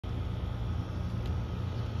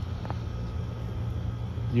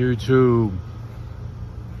YouTube.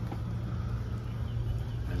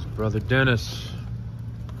 That's Brother Dennis.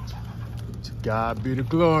 To God be the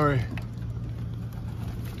glory.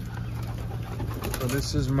 So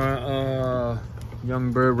this is my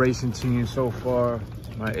young bird racing team so far,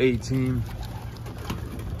 my A team.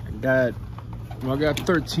 I got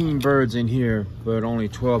 13 birds in here, but only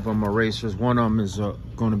 12 of them are racers. One of them is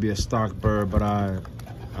going to be a stock bird, but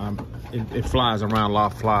it flies around.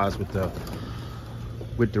 Loft flies with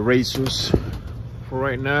the racers. For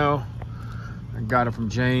right now, I got it from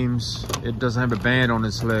James. It doesn't have a band on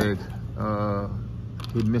its leg.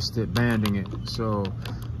 He missed it banding it, so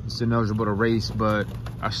it's ineligible to race. But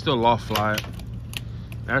I still loft fly it.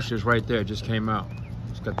 Actually, it's right there. It just came out.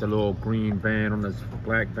 It's got the little green band on this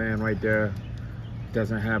black band right there.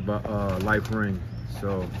 Doesn't have a life ring,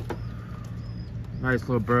 so nice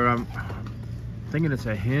little bird. I'm thinking it's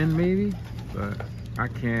a hen maybe, but I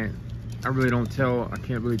can't really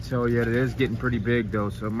tell yet. It is getting pretty big though,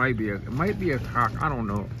 so it might be a cock. I don't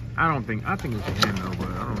know. I think it's a hen though, but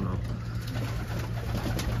I don't know.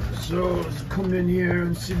 So let's come in here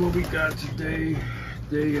and see what we got today.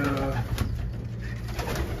 It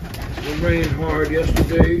rained hard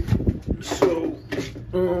yesterday, so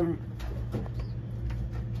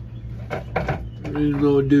these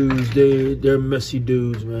little dudes, they're messy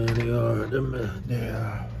dudes, man.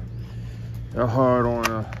 They're hard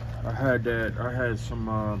on. I had some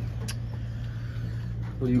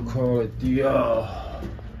what do you call it? The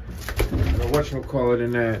whatchamacallit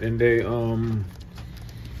in that, and they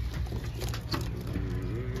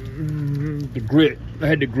the grit. I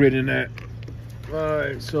had the grit in that. All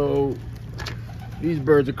right, so these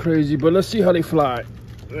birds are crazy, but let's see how they fly.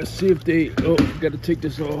 Let's see if they, gotta take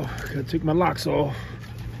this off. Gotta take my locks off.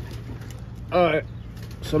 All right,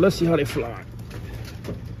 so let's see how they fly.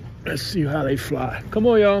 Let's see how they fly. Come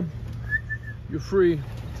on, y'all. You're free. It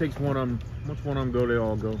takes one of them. Once one of them go, they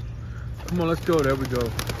all go. Come on, let's go. There we go.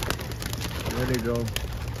 There they go.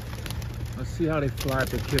 Let's see how they fly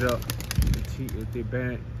if they kid up. If they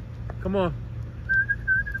band. Come on.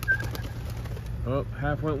 Oh,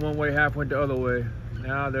 half went one way, half went the other way.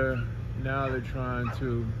 Now they're trying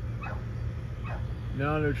to,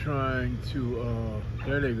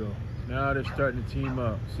 there they go. Now they're starting to team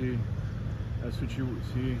up. See, that's what you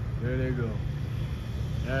see. There they go.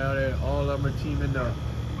 Now all of them are teaming up.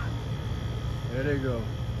 There they go.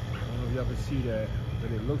 I don't know if y'all can see that,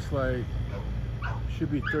 but it looks like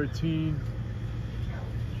should be 13.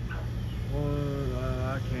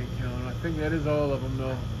 I can't count. I think that is all of them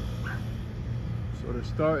though. So they're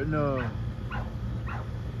starting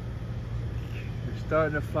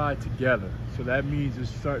to fly together. So that means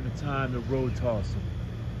it's starting to time to road toss them.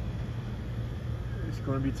 It's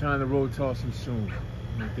going to be time to road toss them soon.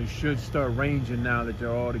 They should start ranging now that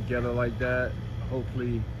they're all together like that.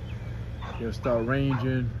 Hopefully they'll start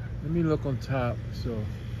ranging. Let me look on top. So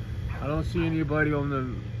I don't see anybody on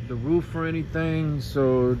the roof or anything.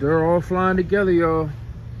 So they're all flying together, y'all.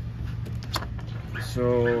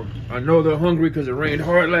 So I know they're hungry because it rained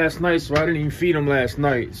hard last night, so I didn't even feed them last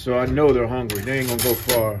night. So I know they're hungry. They ain't gonna go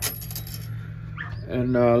far.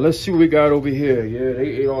 And let's see what we got over here. Yeah, they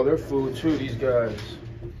ate all their food too, these guys.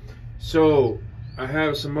 So I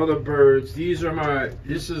have some other birds. This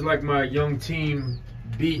is like my young team,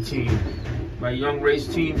 B team. My young race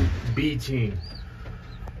team, B team.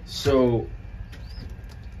 So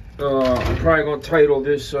I'm probably gonna title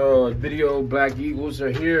this video "Black Eagles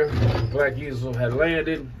Are Here." Black Eagles had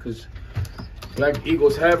landed, because Black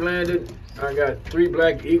Eagles have landed. I got 3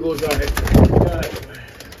 Black Eagles out here.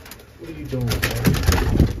 What are you doing, bro?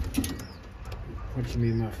 Punching me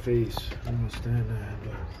in my face. I don't understand that,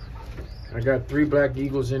 but I got 3 Black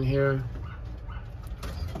Eagles in here.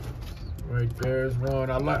 Right there's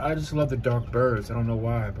one. I just love the dark birds. I don't know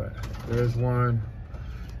why, but there's one.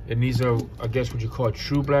 And these are, I guess, what you call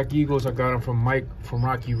true Black Eagles. I got them from Mike from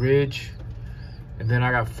Rocky Ridge. And then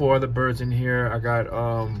I got 4 other birds in here. I got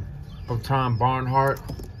from Tom Barnhart.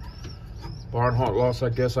 Barnhart lost, I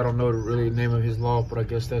guess. I don't know the really name of his loft, but I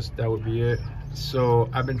guess that would be it. So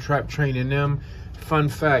I've been trap training them. Fun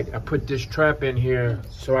fact, I put this trap in here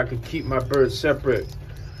so I could keep my birds separate.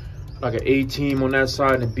 Like an A team on that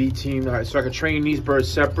side and a B team. So I could train these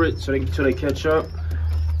birds separate until they catch up.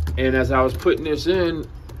 And as I was putting this in,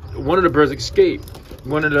 one of the birds escaped.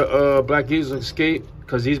 One of the Black Eagles escaped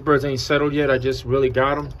because these birds ain't settled yet. I just really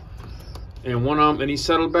got them. And one of them, and he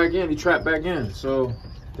settled back in. He trapped back in. So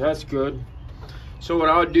that's good. So what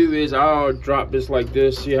I'll do is I'll drop this like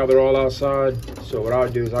this. See how they're all outside? So what I'll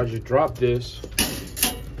do is I'll just drop this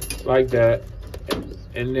like that.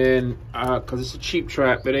 And then, because it's a cheap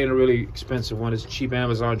trap, it ain't a really expensive one. It's a cheap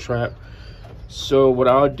Amazon trap. So what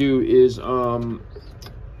I'll do is I'll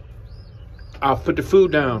put the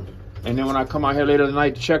food down, and then when I come out here later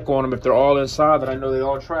tonight to check on them, if they're all inside, then I know they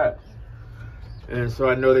all trap. And so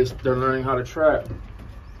I know they're learning how to trap.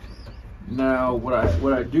 Now what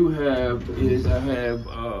I do have is I have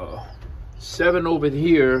 7 over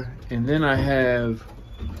here, and then I have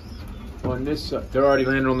on this side, they're already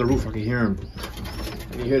landing on the roof. I can hear them.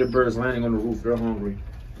 I can hear the birds landing on the roof. They're hungry.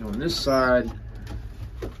 And on this side,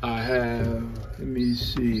 I have, let me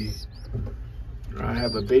see, I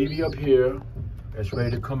have a baby up here that's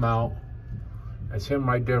ready to come out. That's him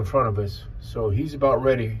right there in front of us. So he's about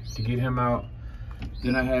ready to get him out.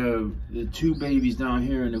 Then I have the 2 babies down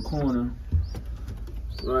here in the corner,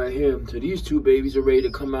 right here. So these 2 babies are ready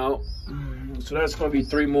to come out. So that's gonna be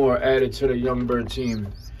 3 more added to the young bird team.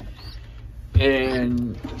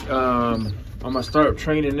 And I'm gonna start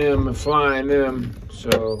training them and flying them.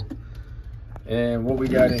 So, and what we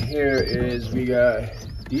got in here is we got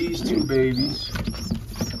these 2 babies,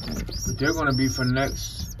 but they're gonna be for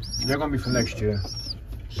next year.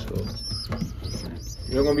 So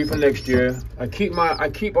they're gonna be for next year. I keep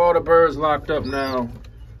all the birds locked up now.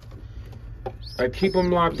 I keep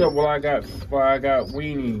them locked up while I got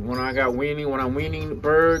weaning. When I'm weaning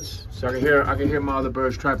birds, so I can hear my other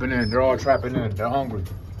birds trapping in. They're all trapping in. They're hungry.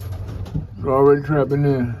 They're already trapping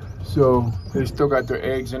in. So they still got their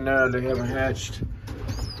eggs in there. They haven't hatched.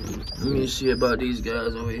 Let me see about these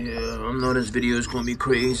guys over here. I know this video is gonna be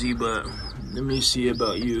crazy, but let me see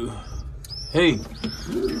about you. Hey.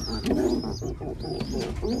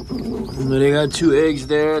 They got 2 eggs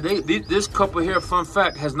there. This couple here, fun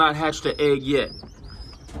fact, has not hatched an egg yet.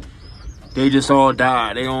 They just all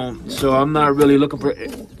died. They don't. So I'm not really looking for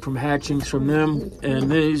hatchings from them.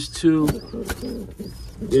 And these 2,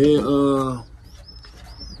 they're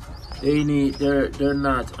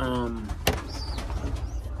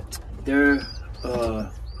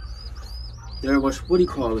what do you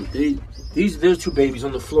call it? There's 2 babies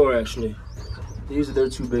on the floor actually. These are their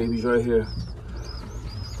 2 babies right here.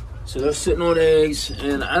 So they're sitting on eggs,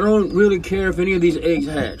 and I don't really care if any of these eggs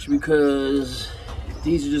hatch because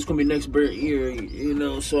these are just gonna be next bird year, you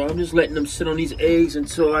know. So I'm just letting them sit on these eggs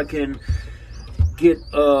until I can get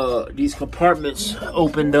these compartments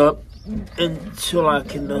opened up. Until I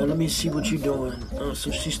can, let me see what you're doing.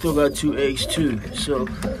 So she still got 2 eggs too. So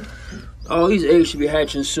all these eggs should be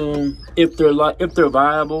hatching soon if they're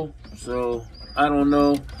viable. So I don't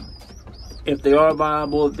know. If they are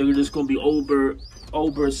viable, they're just gonna be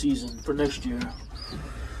over season for next year.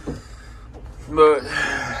 But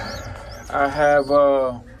I have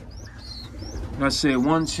let's say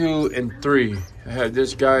 1, 2, and 3. I have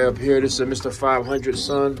this guy up here. This is a Mr. 500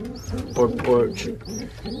 son or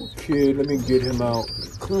kid. Let me get him out.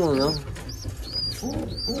 Come on now.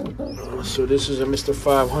 So this is a Mr.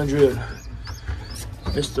 500.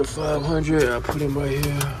 Mr. 500. I put him right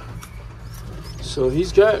here. So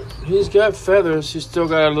he's got feathers. He's still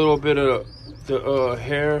got a little bit of the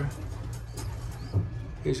hair.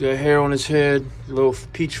 He's got hair on his head, a little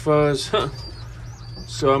peach fuzz.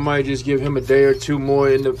 So I might just give him a day or 2 more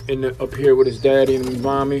in the up here with his daddy and his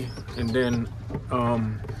mommy, and then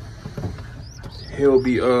he'll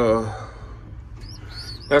be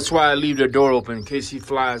that's why I leave the door open in case he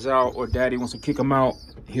flies out or daddy wants to kick him out.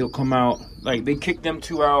 He'll come out. Like they kicked them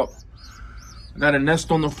 2 out. Got a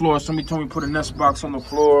nest on the floor. Somebody told me to put a nest box on the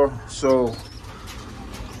floor. So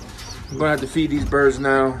I'm gonna have to feed these birds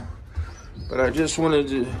now. But I just wanted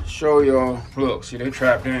to show y'all. Look, see, they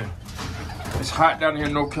trapped in. It's hot down here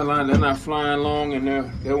in North Carolina. They're not flying long and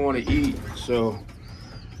they want to eat. So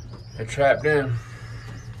they're trapped in.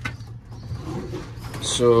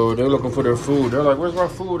 So they're looking for their food. They're like, where's our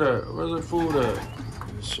food at? Where's the food at?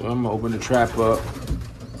 So I'm gonna open the trap up.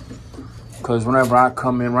 Cause whenever I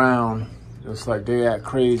come around, it's like they act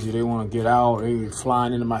crazy. They want to get out. They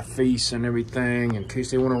flying into my face and everything in case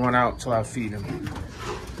they want to run out till I feed them.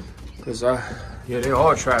 Cause yeah, they're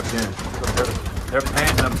all trapped in. They're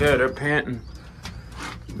panting up there. They're panting.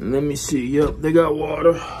 Let me see. Yep, they got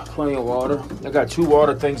water. Plenty of water. I got 2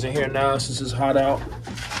 water things in here now since it's hot out.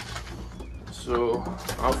 So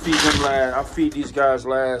I'll feed them last. I'll feed these guys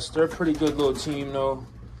last. They're a pretty good little team though.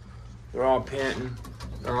 They're all panting.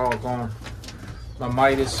 They're all gone. My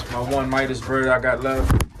one Midas bird I got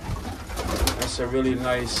left. That's a really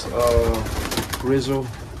nice grizzle.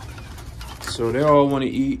 So they all want to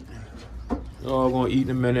eat. They're all gonna eat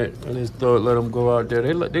in a minute. I just thought let them go out there.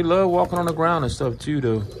 They love walking on the ground and stuff too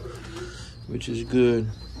though, which is good.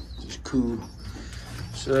 It's cool.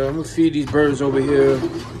 So I'm gonna feed these birds over here.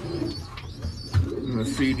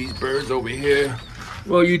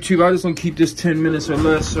 Well, YouTube, I just want to keep this 10 minutes or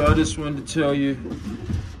less, so I just wanted to tell you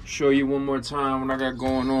show you one more time what I got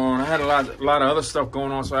going on. I had a lot of other stuff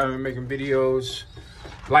going on, so I haven't been making videos,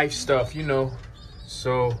 life stuff, you know.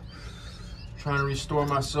 So trying to restore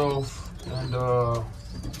myself and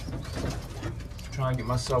trying to get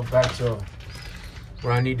myself back to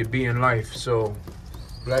where I need to be in life. So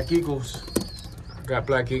black eagles, I got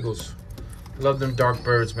black eagles. Love them dark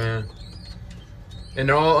birds, man. And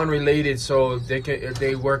they're all unrelated, so they can, if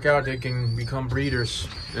they work out, they can become breeders.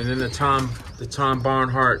 And then the Tom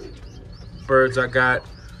Barnhart birds I got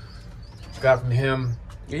from him.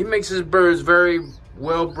 He makes his birds very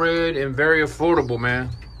well bred and very affordable, man.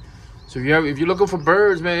 So if you're looking for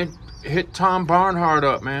birds, man, hit Tom Barnhart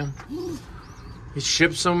up, man. He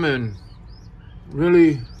ships them, and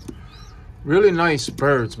really nice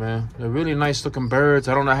birds, man. They're really nice looking birds.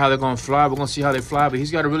 I don't know how they're gonna fly. We're gonna see how they fly, but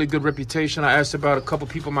he's got a really good reputation. I asked about a couple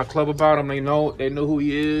people in my club about him. They know who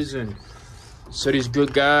he is, and said he's a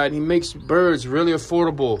good guy. And he makes birds really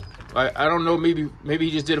affordable. I don't know, maybe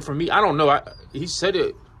he just did it for me. I don't know. He said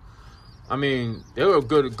it. I mean, they were a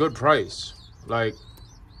good price. Like,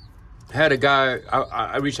 I had a guy,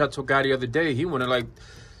 I reached out to a guy the other day. He wanted like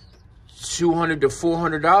 $200 to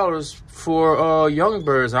 $400 for young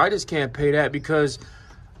birds. I just can't pay that because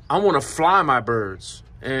I want to fly my birds,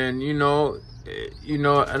 and and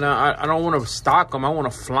I don't want to stock them. I want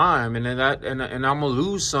to fly them, and I'm gonna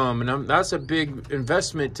lose some, and that's a big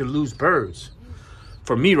investment to lose birds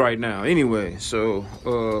for me right now. Anyway, so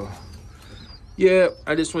yeah,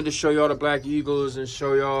 I just wanted to show y'all the black eagles and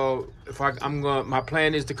show y'all my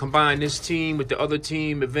plan is to combine this team with the other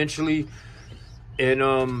team eventually,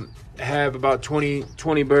 and have about 20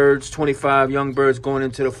 birds, 25 young birds going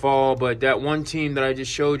into the fall. But that one team that I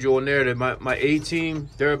just showed you on there, my A team,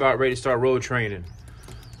 they're about ready to start road training.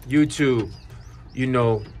 YouTube,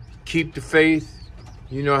 keep the faith.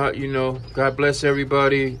 God bless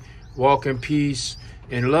everybody. Walk in peace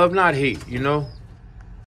and love, not hate,